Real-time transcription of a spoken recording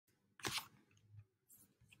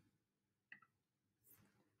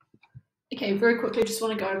Okay, very quickly, just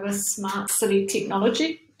want to go over smart city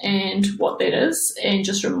technology and what that is, and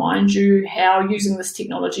just remind you how using this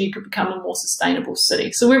technology could become a more sustainable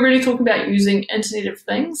city. So we're really talking about using Internet of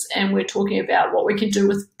Things, and we're talking about what we can do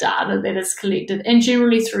with data that is collected and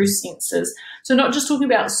generally through sensors. So not just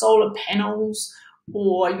talking about solar panels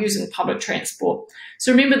or using public transport.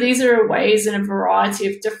 So remember, these are ways in a variety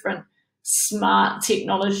of different smart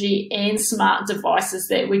technology and smart devices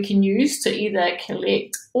that we can use to either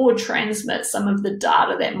collect or transmit some of the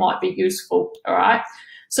data that might be useful. All right.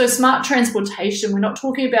 So smart transportation, we're not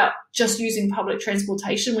talking about just using public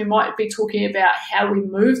transportation. We might be talking about how we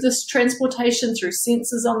move this transportation through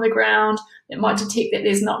sensors on the ground that might detect that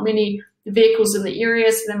there's not many vehicles in the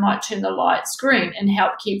area, so they might turn the lights green and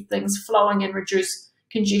help keep things flowing and reduce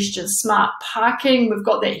congestion. Smart parking, we've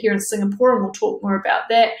got that here in Singapore, and we'll talk more about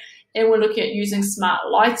that. And we're looking at using smart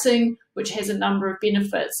lighting, which has a number of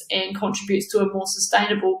benefits and contributes to a more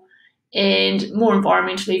sustainable and more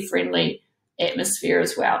environmentally friendly atmosphere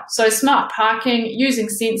as well. So smart parking, using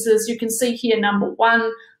sensors, you can see here number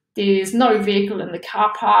one, there's no vehicle in the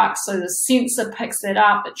car park, so the sensor picks that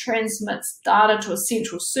up, it transmits data to a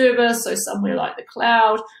central server, so somewhere like the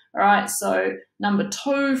cloud. All right, so number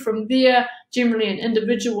two, from there, generally an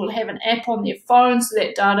individual will have an app on their phone, so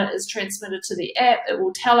that data is transmitted to the app. It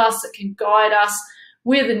will tell us, it can guide us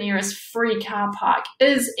where the nearest free car park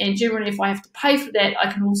is, and generally if I have to pay for that,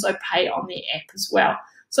 I can also pay on the app as well.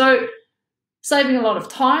 So saving a lot of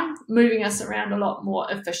time, moving us around a lot more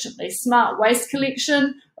efficiently. Smart waste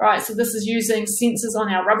collection, all right, so this is using sensors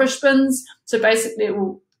on our rubbish bins. So basically it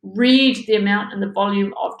will read the amount and the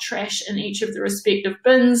volume of trash in each of the respective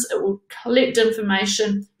bins. It will collect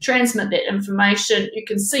information, transmit that information. You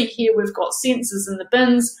can see here we've got sensors in the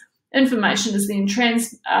bins. Information is then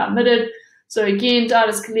transmitted. So again, data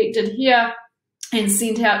is collected here and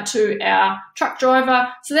sent out to our truck driver.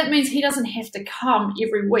 So that means he doesn't have to come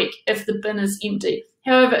every week if the bin is empty.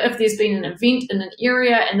 However, if there's been an event in an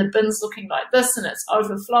area and the bin's looking like this and it's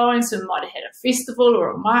overflowing, so we might have had a festival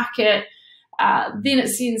or a market, then it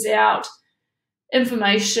sends out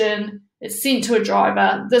information. It's sent to a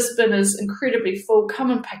driver. This bin is incredibly full.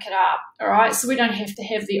 Come and pick it up. All right. So we don't have to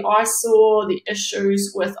have the eyesore, the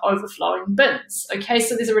issues with overflowing bins. Okay.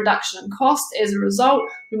 So there's a reduction in cost as a result.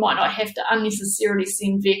 We might not have to unnecessarily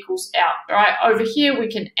send vehicles out. All right. Over here, we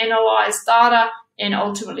can analyze data and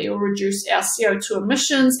ultimately it will reduce our CO2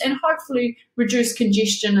 emissions and hopefully reduce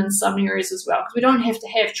congestion in some areas as well, because we don't have to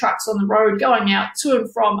have trucks on the road going out to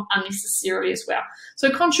and from unnecessarily as well.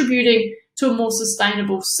 So contributing to a more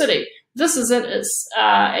sustainable city. This is it, it's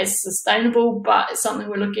as sustainable, but it's something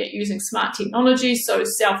we're looking at using smart technology, so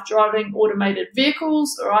self-driving automated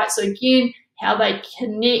vehicles, all right, so again, how they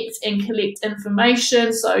connect and collect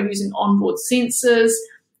information, so using onboard sensors,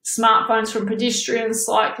 smartphones from pedestrians,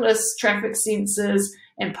 cyclists, traffic sensors,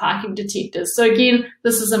 and parking detectors. So again,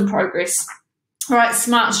 this is in progress. All right,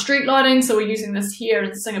 smart street lighting, so we're using this here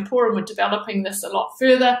in Singapore and we're developing this a lot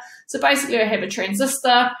further. So basically I have a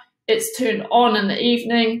transistor, it's turned on in the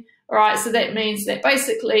evening. All right, so that means that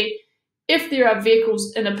basically if there are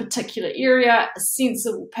vehicles in a particular area, a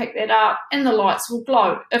sensor will pick that up and the lights will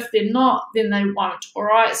glow. If they're not, then they won't. All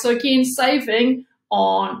right, so again, saving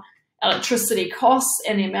on electricity costs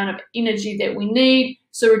and the amount of energy that we need,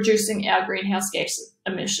 so reducing our greenhouse gas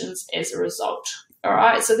emissions as a result. All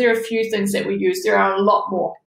right, so there are a few things that we use. There are a lot more.